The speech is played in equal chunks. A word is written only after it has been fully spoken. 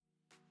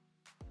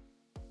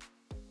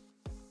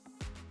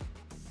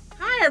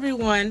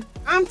everyone,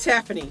 I'm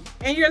Tiffany,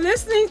 and you're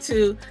listening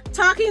to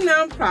Talking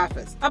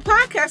Nonprofits, a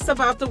podcast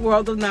about the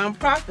world of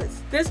nonprofits.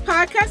 This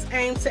podcast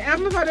aims to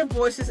amplify the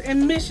voices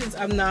and missions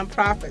of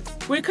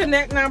nonprofits. We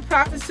connect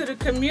nonprofits to the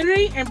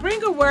community and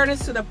bring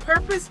awareness to the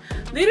purpose,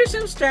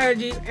 leadership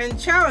strategies, and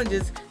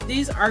challenges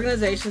these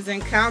organizations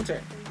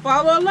encounter.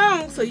 Follow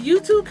along so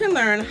you too can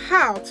learn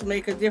how to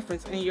make a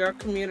difference in your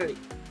community.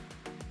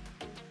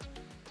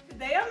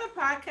 Today on the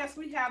podcast,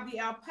 we have the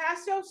El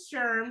Paso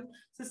SHRM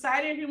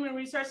Society of Human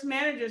Resource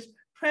Managers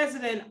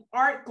President,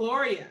 Art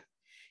Gloria.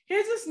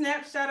 Here's a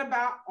snapshot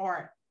about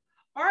Art.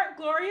 Art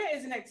Gloria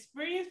is an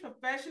experienced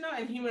professional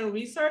in human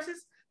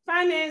resources,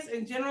 finance,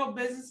 and general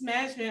business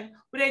management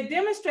with a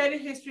demonstrated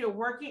history of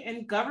working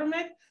in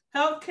government,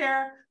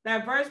 healthcare,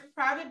 diverse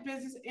private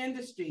business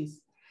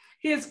industries.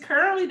 He is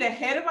currently the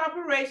head of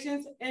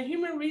operations and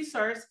human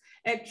resource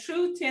at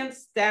True Temp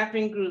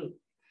Staffing Group.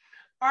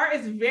 Art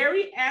is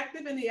very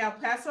active in the El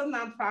Paso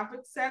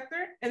nonprofit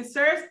sector and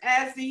serves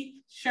as the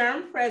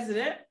SHRM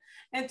president.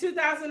 In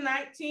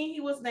 2019,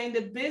 he was named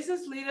the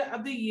Business Leader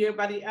of the Year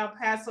by the El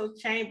Paso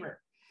Chamber.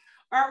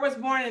 Art was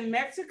born in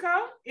Mexico,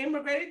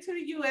 immigrated to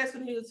the U.S.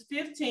 when he was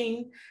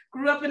 15,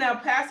 grew up in El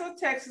Paso,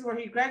 Texas, where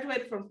he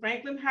graduated from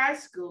Franklin High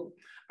School.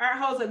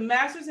 Art holds a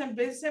master's in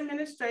business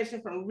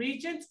administration from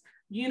Regent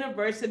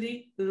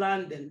University,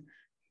 London.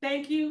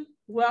 Thank you.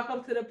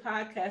 Welcome to the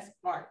podcast,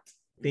 Art.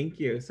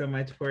 Thank you so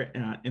much for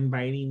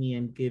inviting me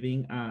and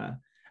giving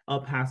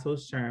El Paso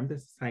SHRM, the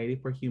Society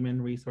for Human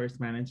Resource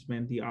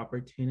Management, the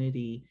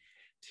opportunity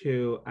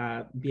to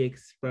be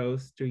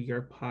exposed through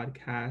your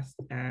podcast.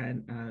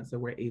 And so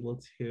we're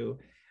able to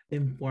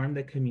inform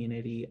the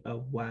community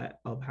of what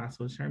El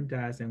Paso SHRM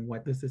does and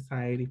what the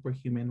Society for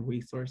Human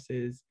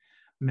Resources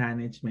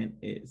Management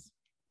is.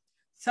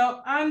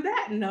 So on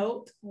that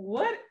note,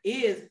 what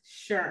is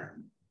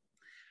SHRM?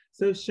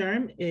 So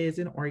SHRM is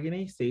an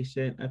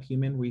organization of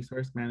human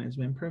resource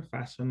management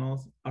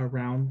professionals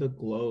around the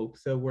globe.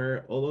 So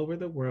we're all over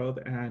the world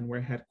and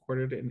we're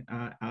headquartered in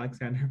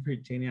Alexandria,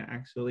 Virginia,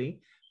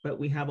 actually. But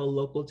we have a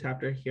local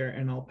chapter here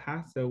in El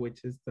Paso,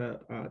 which is the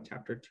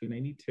chapter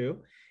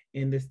 292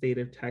 in the state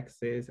of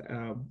Texas,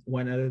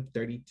 one of the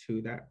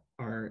 32 that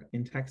are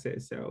in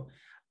Texas. So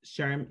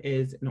SHRM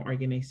is an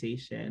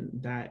organization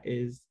that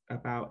is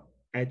about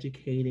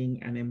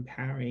educating and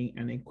empowering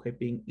and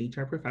equipping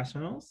HR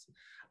professionals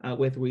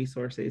with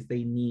resources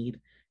they need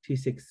to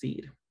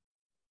succeed.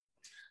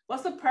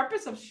 What's the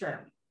purpose of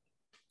SHRM?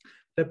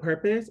 The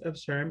purpose of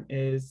SHRM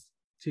is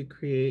to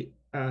create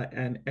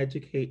and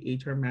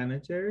educate HR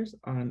managers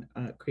on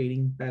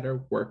creating better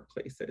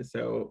workplaces.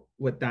 So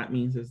what that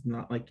means is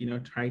not like,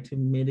 try to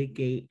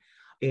mitigate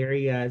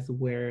areas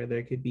where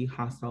there could be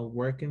hostile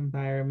work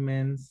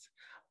environments,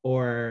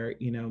 or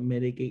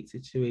mitigate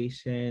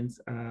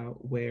situations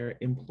where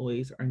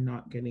employees are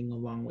not getting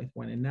along with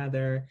one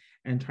another,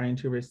 and trying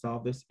to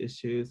resolve those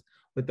issues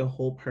with the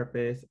whole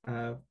purpose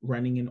of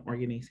running an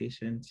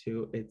organization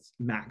to its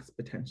max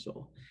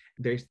potential.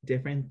 There's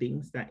different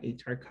things that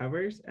HR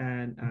covers,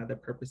 and the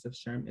purpose of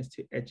SHRM is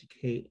to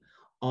educate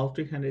all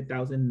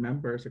 300,000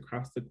 members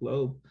across the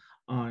globe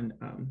on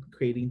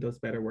creating those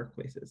better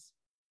workplaces.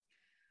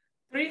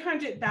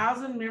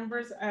 300,000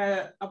 members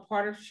are a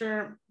part of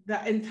SHRM,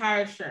 the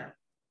entire SHRM.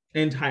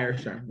 Entire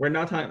SHRM. We're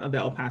not talking about the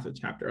El Paso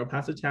chapter. El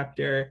Paso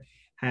chapter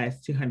has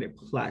 200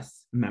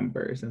 plus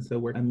members. And so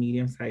we're a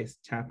medium-sized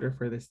chapter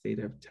for the state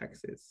of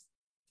Texas.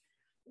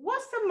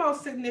 What's the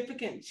most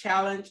significant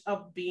challenge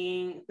of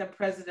being the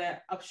president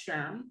of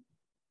SHRM?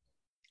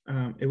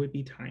 It would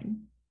be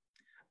time.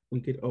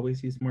 We could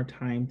always use more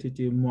time to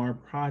do more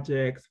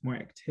projects, more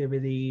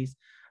activities,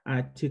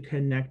 to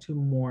connect to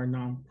more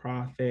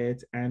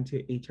nonprofits and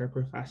to HR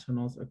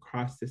professionals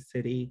across the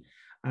city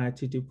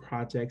to do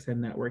projects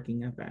and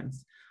networking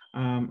events.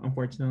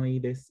 Unfortunately,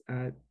 this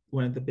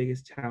one of the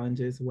biggest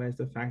challenges was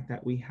the fact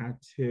that we had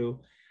to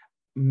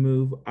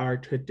move our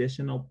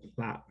traditional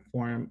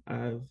platform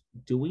of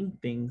doing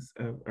things,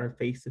 of our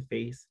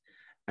face-to-face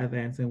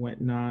events and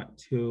whatnot,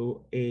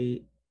 to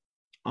a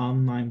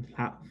online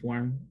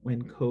platform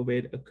when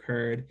COVID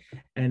occurred.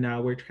 And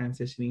now we're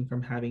transitioning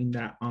from having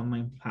that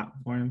online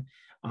platform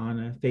on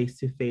a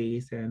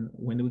face-to-face. And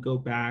when we go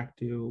back,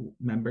 do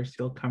members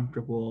feel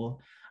comfortable?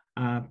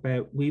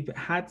 But we've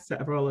had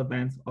several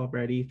events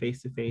already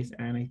face-to-face,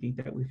 and I think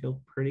that we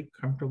feel pretty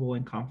comfortable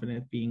and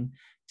confident being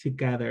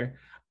together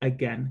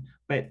again.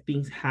 But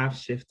things have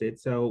shifted.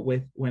 So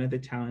with one of the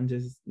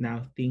challenges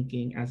now,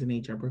 thinking as an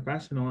HR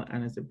professional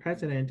and as a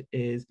president,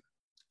 is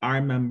our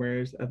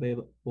members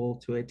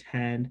available to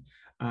attend?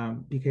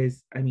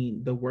 Because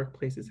the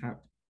workplaces have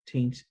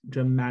changed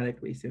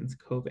dramatically since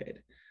COVID.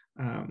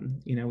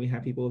 We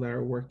have people that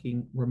are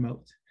working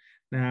remote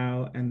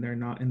now and they're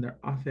not in their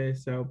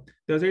office. So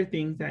those are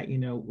things that,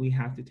 we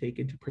have to take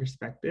into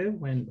perspective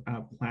when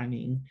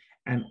planning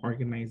and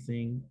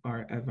organizing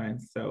our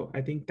events. So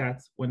I think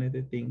that's one of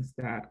the things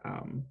that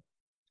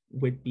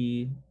would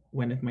be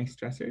one of my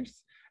stressors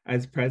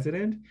as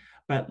president.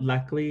 But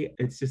luckily,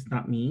 it's just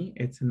not me.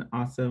 It's an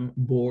awesome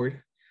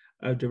board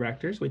of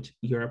directors, which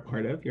you're a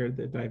part of. You're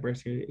the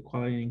Diversity,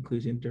 Equality, and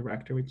Inclusion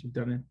Director, which you've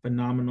done a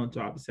phenomenal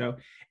job. So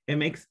it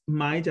makes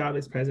my job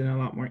as president a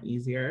lot more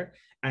easier.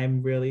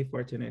 I'm really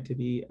fortunate to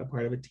be a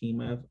part of a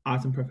team of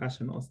awesome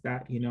professionals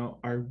that,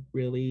 are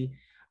really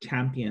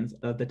champions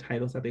of the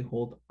titles that they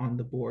hold on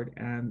the board,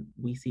 and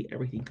we see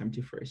everything come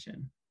to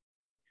fruition.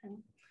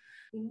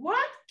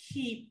 What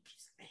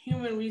keeps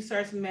human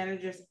resource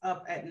managers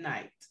up at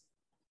night?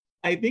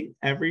 I think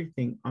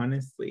everything,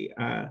 honestly.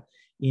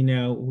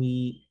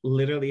 We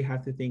literally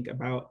have to think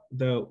about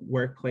the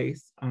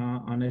workplace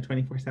on a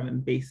 24/7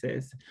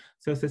 basis.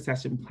 So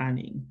succession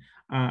planning.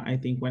 I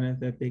think one of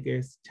the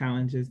biggest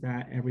challenges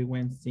that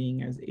everyone's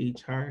seeing as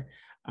HR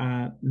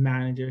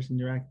managers and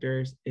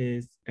directors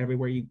is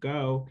everywhere you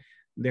go,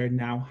 they're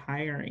now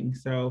hiring.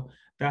 So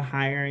the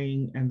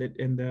hiring and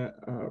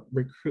the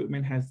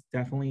recruitment has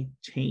definitely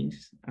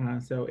changed.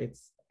 So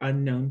it's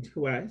unknown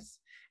to us.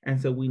 And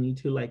so we need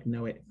to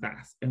know it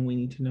fast, and we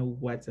need to know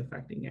what's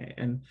affecting it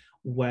and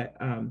what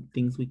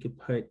things we could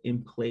put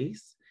in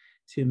place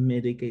to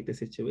mitigate the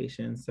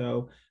situation.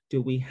 So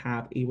do we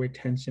have a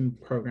retention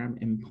program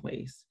in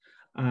place?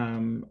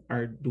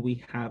 Or do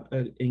we have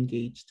an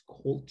engaged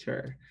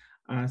culture?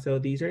 So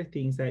these are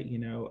things that,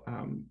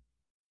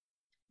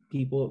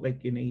 people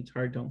like in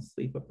HR don't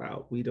sleep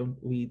about.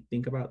 We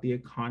think about the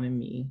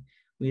economy.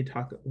 We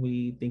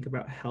think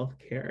about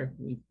healthcare.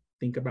 We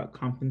think about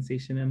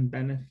compensation and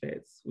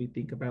benefits. We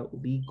think about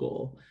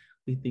legal.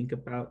 We think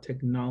about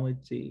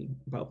technology,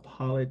 about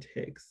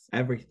politics,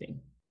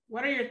 everything.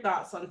 What are your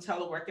thoughts on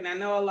telework? And I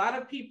know a lot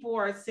of people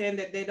are saying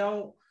that they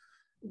don't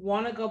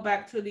want to go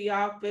back to the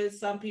office.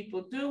 Some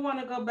people do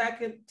want to go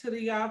back into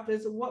the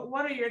office.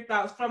 What are your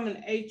thoughts from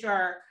an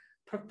HR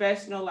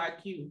professional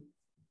like you?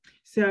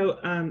 So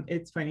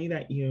it's funny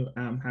that you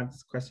have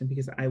this question,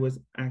 because I was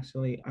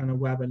actually on a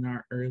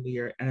webinar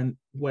earlier, and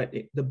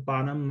the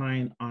bottom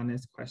line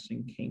honest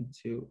question came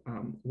to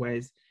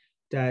was,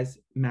 does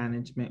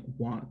management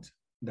want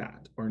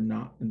that or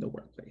not in the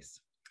workplace?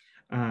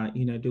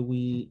 Do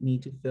we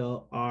need to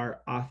fill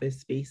our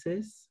office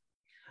spaces,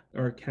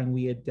 or can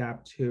we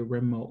adapt to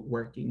remote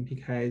working?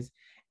 Because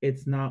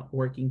it's not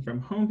working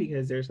from home,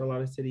 because there's a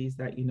lot of cities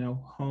that,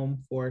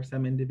 home for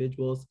some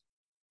individuals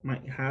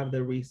might have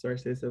the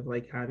resources of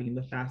having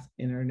the fast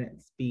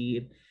internet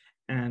speed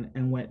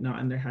and whatnot,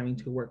 and they're having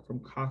to work from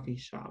coffee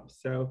shops.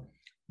 So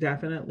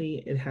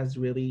definitely it has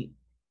really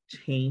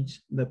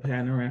changed the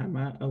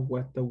panorama of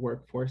what the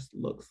workforce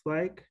looks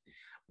like.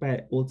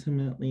 But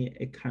ultimately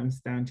it comes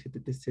down to the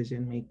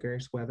decision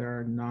makers, whether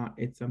or not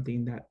it's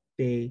something that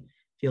they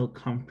feel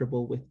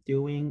comfortable with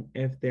doing.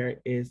 If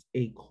there is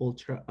a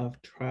culture of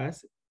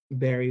trust,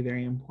 very,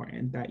 very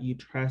important that you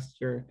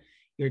trust your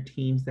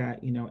teams, that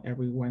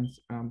everyone's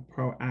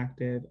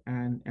proactive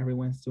and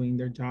everyone's doing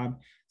their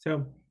job.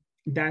 So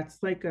that's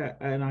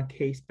a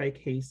case by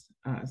case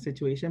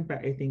situation, but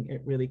I think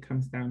it really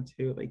comes down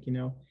to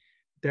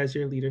does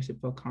your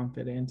leadership feel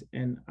confident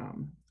in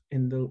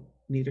the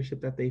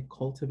leadership that they've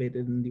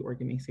cultivated in the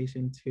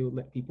organization to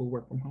let people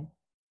work from home?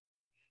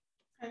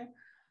 Okay.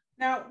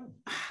 Now,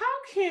 how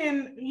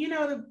can,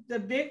 the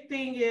big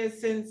thing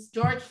is, since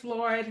George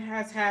Floyd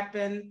has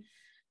happened,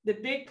 the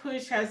big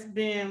push has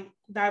been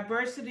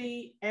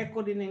diversity,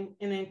 equity,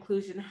 and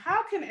inclusion.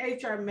 How can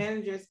HR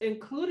managers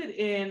included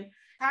in,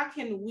 how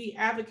can we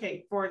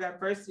advocate for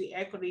diversity,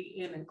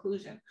 equity, and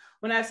inclusion?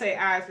 When I say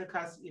I, it's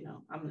because,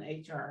 I'm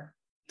an HR.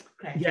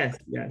 Yes.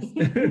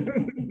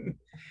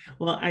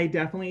 Well, I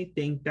definitely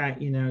think that,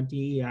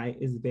 DEI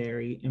is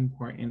very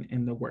important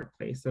in the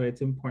workplace. So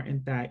it's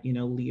important that,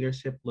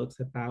 leadership looks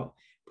about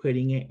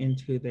putting it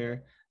into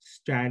their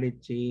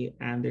strategy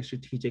and their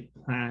strategic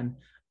plan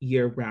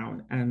year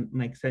round, and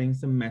setting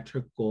some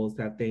metric goals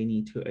that they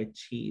need to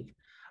achieve.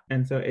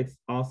 And so it's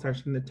all starts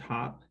from the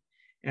top,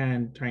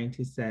 and trying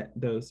to set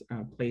those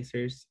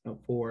placers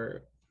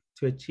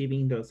to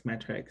achieving those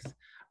metrics.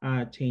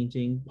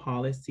 Changing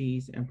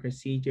policies and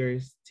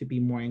procedures to be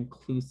more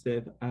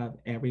inclusive of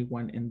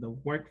everyone in the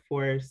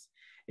workforce.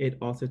 It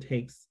also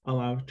takes a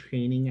lot of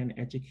training and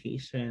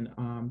education,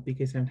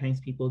 because sometimes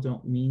people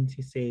don't mean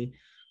to say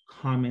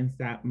comments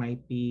that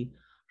might be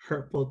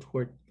hurtful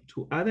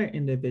to other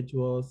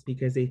individuals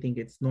because they think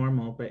it's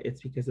normal, but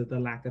it's because of the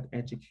lack of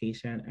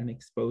education and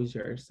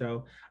exposure.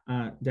 So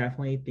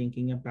definitely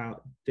thinking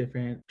about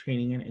different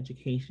training and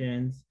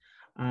educations.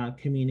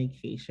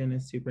 Communication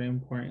is super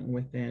important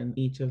within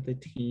each of the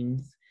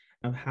teams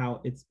of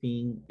how it's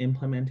being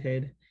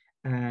implemented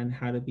and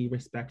how to be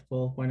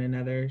respectful of one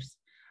another's.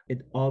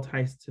 It all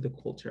ties to the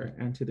culture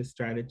and to the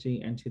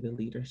strategy and to the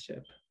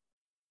leadership.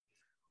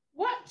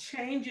 What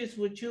changes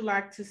would you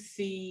like to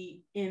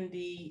see in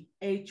the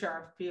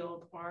HR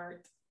field,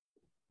 Art?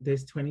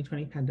 This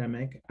 2020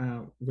 pandemic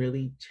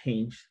really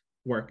changed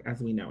work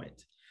as we know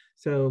it.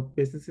 So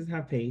businesses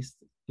have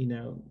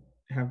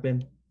have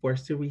been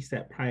forced to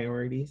reset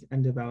priorities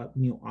and develop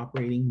new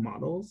operating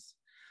models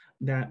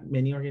that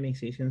many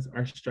organizations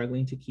are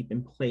struggling to keep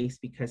in place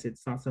because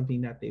it's not something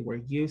that they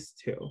were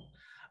used to.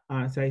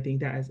 So I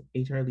think that as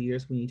HR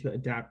leaders, we need to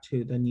adapt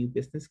to the new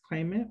business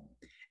climate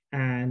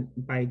And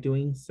by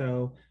doing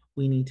so,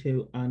 we need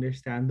to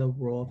understand the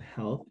role of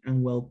health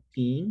and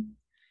well-being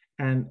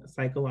and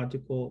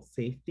psychological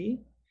safety.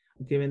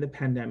 Given the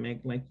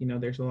pandemic, like,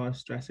 there's a lot of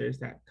stressors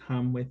that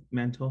come with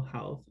mental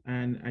health.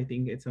 And I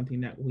think it's something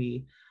that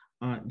we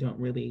don't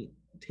really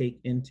take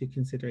into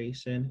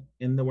consideration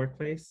in the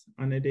workplace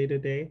on a day to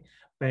day,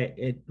 but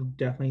it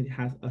definitely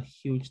has a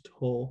huge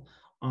toll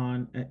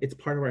on, it's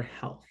part of our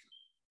health.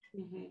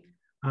 Mhm.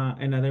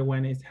 Another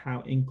one is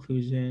how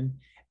inclusion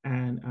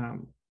and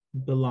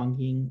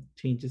belonging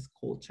changes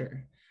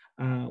culture.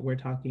 We're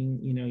talking,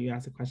 you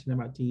asked a question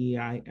about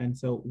DEI, and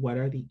so what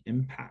are the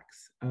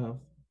impacts of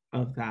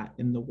that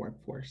in the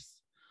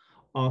workforce?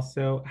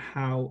 Also,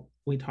 how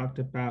we talked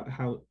about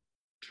how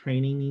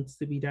training needs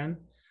to be done,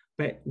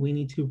 but we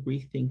need to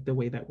rethink the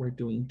way that we're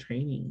doing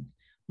training.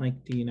 Like,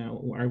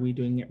 are we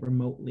doing it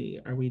remotely?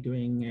 Are we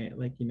doing it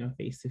like,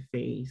 face to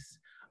face?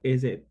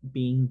 Is it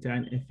being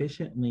done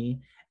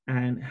efficiently?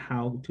 And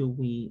how do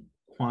we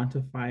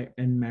quantify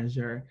and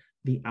measure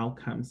the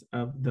outcomes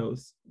of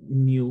those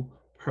new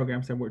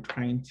programs that we're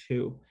trying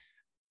to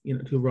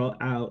roll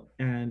out,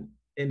 and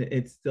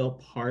it's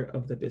still part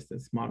of the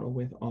business model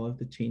with all of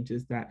the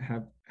changes that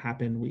have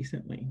happened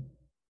recently.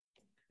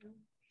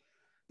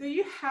 Do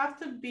you have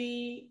to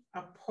be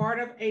a part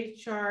of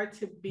HR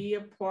to be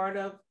a part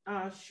of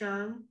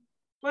SHRM?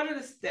 What are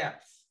the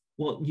steps?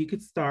 Well, you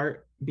could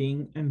start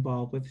being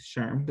involved with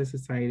SHRM, the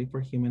Society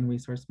for Human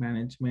Resource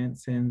Management,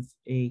 since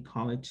a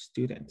college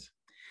student.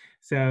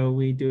 So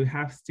we do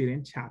have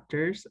student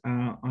chapters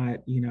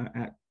at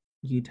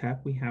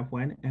UTEP. We have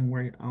one, and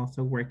we're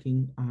also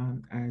working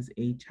as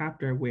a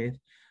chapter with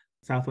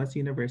Southwest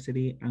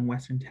University and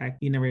Western Tech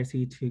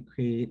University to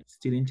create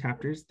student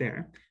chapters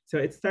there. So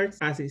it starts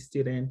as a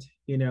student,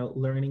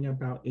 learning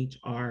about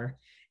HR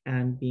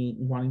and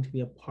wanting to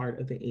be a part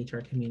of the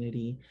HR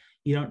community.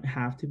 You don't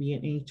have to be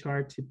in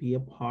HR to be a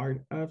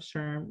part of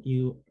SHRM.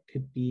 You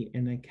could be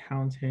an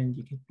accountant,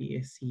 you could be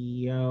a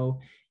CEO,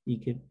 you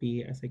could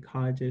be a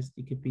psychologist,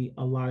 you could be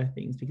a lot of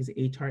things, because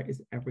HR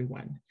is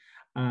everyone.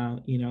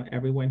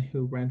 Everyone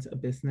who runs a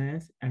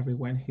business,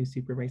 everyone who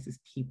supervises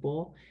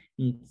people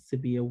needs to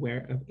be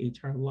aware of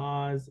HR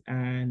laws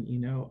and,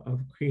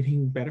 of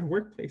creating better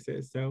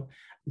workplaces. So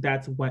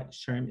that's what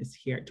SHRM is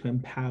here to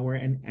empower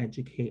and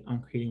educate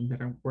on creating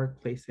better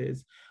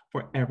workplaces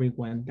for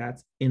everyone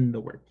that's in the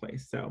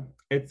workplace. So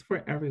it's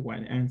for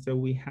everyone. And so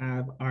we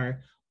have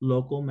our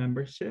local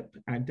membership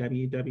at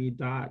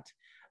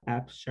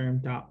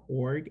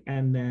www.appshrm.org.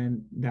 And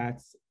then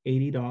that's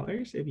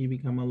 $80 if you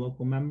become a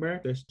local member.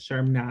 There's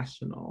SHRM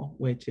National,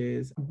 which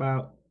is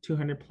about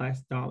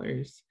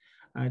 $200+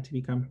 to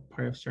become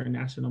part of SHRM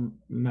National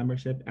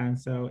membership. And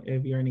so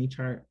if you're an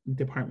HR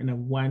department of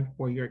one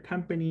for your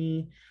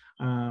company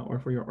or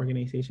for your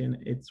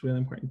organization, it's really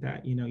important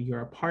that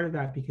you're a part of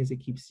that, because it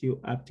keeps you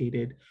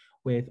updated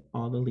with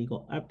all the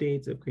legal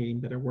updates of creating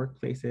better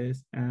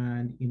workplaces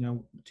and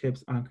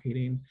tips on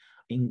creating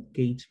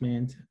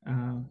engagement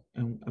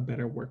and a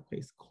better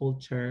workplace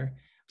culture,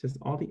 just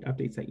all the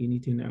updates that you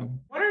need to know.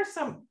 What are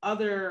some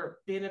other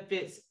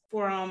benefits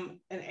from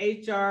an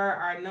HR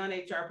or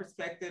non-HR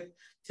perspective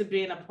to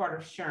being a part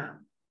of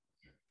SHRM?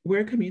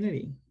 We're a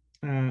community.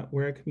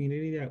 We're a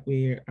community that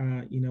we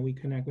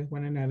connect with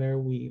one another.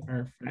 We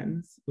are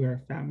friends. We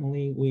are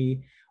family.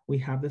 We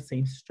have the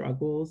same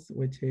struggles,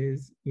 which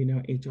is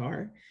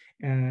HR,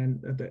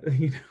 and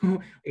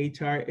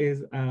HR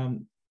is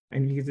and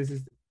because this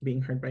is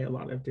being heard by a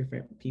lot of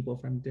different people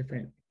from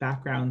different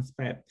backgrounds,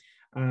 but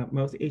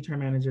most HR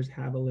managers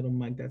have a little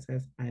mug that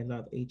says, "I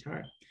love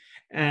HR."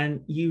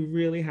 And you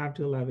really have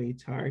to love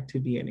HR to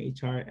be in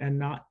HR, and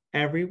not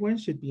everyone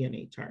should be in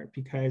HR,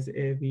 because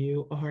if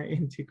you are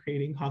into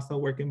creating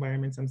hostile work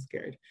environments, I'm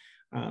scared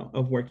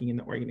of working in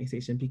the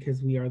organization,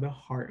 because we are the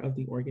heart of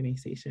the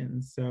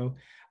organization. So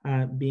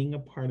being a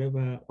part of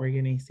an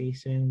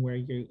organization where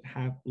you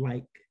have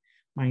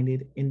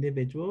like-minded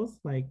individuals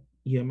like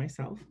you and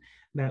myself,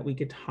 that we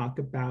could talk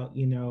about,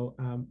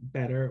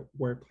 better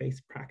workplace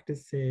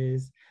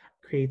practices,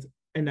 creates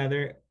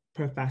another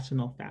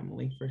professional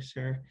family for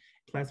sure.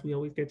 Plus, we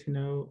always get to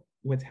know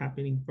what's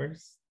happening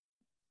first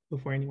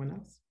before anyone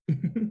else.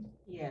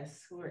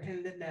 Yes, we're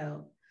in the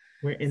know.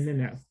 We're in the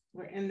know.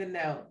 We're in the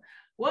know.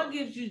 What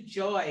gives you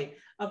joy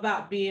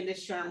about being the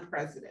SHRM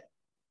president?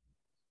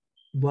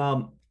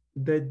 Well,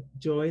 the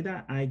joy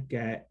that I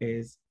get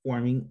is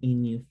forming a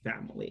new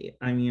family.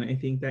 I mean, I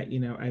think that,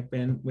 I've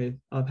been with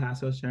El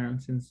Paso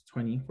SHRM since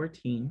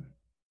 2014.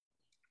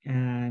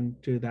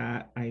 And through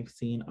that, I've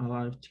seen a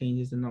lot of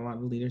changes and a lot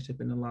of leadership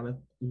and a lot of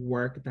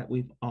work that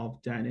we've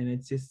all done. And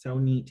it's just so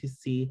neat to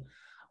see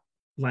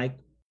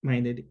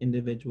like-minded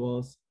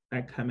individuals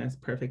that come as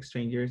perfect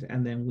strangers,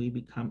 and then we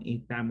become a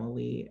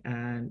family,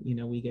 and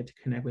we get to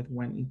connect with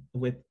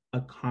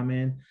a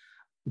common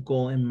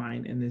goal in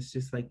mind. And it's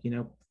just like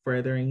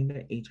furthering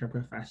the HR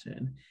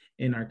profession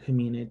in our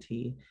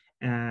community.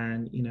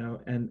 And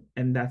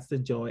and that's the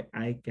joy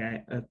I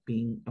get of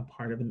being a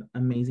part of an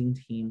amazing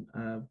team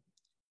of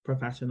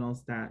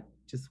professionals that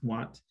just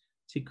want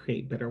to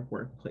create better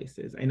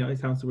workplaces. I know it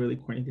sounds really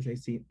corny because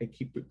I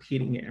keep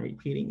repeating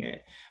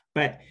it,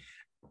 but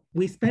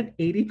we spend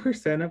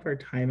 80% of our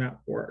time at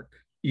work.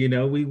 You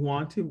know, we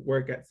want to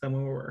work at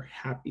somewhere where we're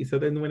happy. So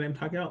then when I'm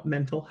talking about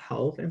mental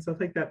health and stuff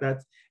like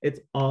that, it's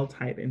all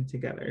tied in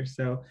together.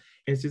 So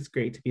it's just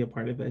great to be a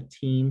part of a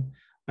team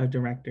of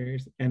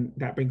directors. And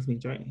that brings me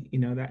joy, you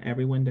know, that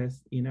everyone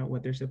does, you know,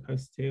 what they're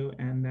supposed to,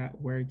 and that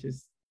we're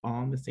just all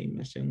on the same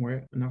mission.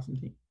 We're an awesome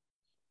team.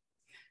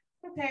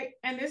 Okay,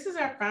 and this is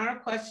our final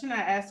question. I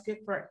ask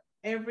it for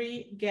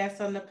every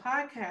guest on the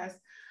podcast.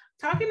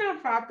 Talking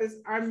Nonprofits,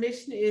 our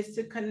mission is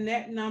to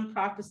connect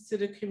nonprofits to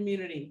the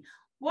community.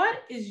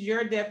 What is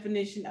your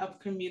definition of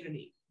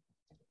community?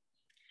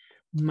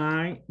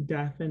 My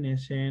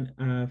definition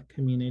of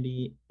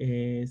community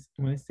is,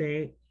 I want to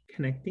say,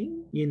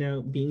 connecting, you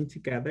know, being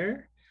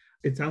together.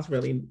 It sounds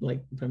really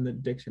like from the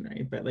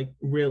dictionary, but like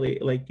really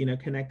like, you know,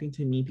 connecting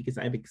to me because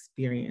I've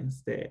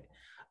experienced it.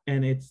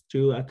 And it's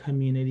through a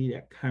community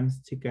that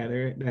comes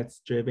together,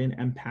 that's driven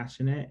and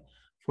passionate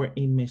for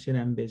a mission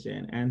and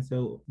vision. And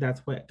so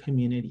that's what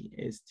community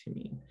is to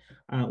me,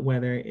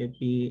 whether it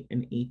be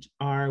an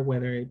HR,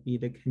 whether it be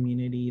the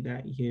community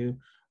that you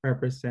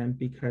represent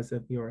because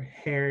of your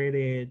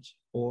heritage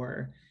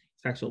or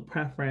sexual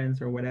preference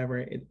or whatever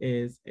it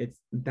is,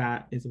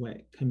 that is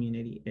what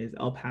community is.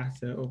 El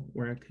Paso,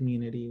 we're a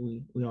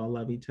community, we all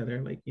love each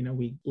other. Like, you know,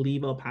 we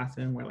leave El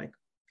Paso and we're like,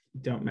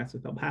 don't mess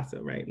with El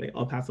Paso, right? Like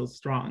El Paso's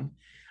strong.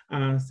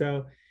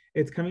 So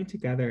it's coming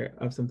together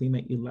of something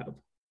that you love.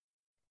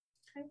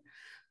 Okay.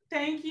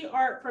 Thank you,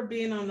 Art, for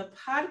being on the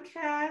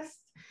podcast.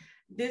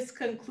 This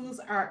concludes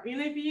our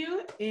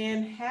interview,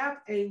 and have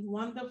a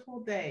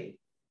wonderful day.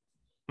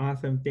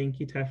 Awesome.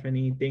 Thank you,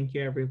 Tiffany. Thank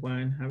you,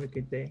 everyone. Have a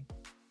good day.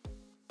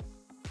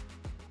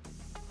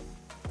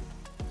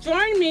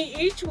 Join me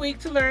each week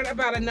to learn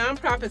about a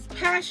nonprofit's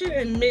passion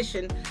and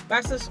mission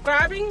by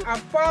subscribing or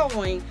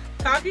following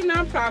Talking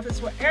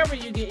Nonprofits wherever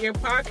you get your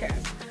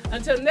podcasts.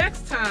 Until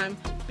next time,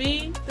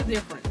 be the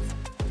difference.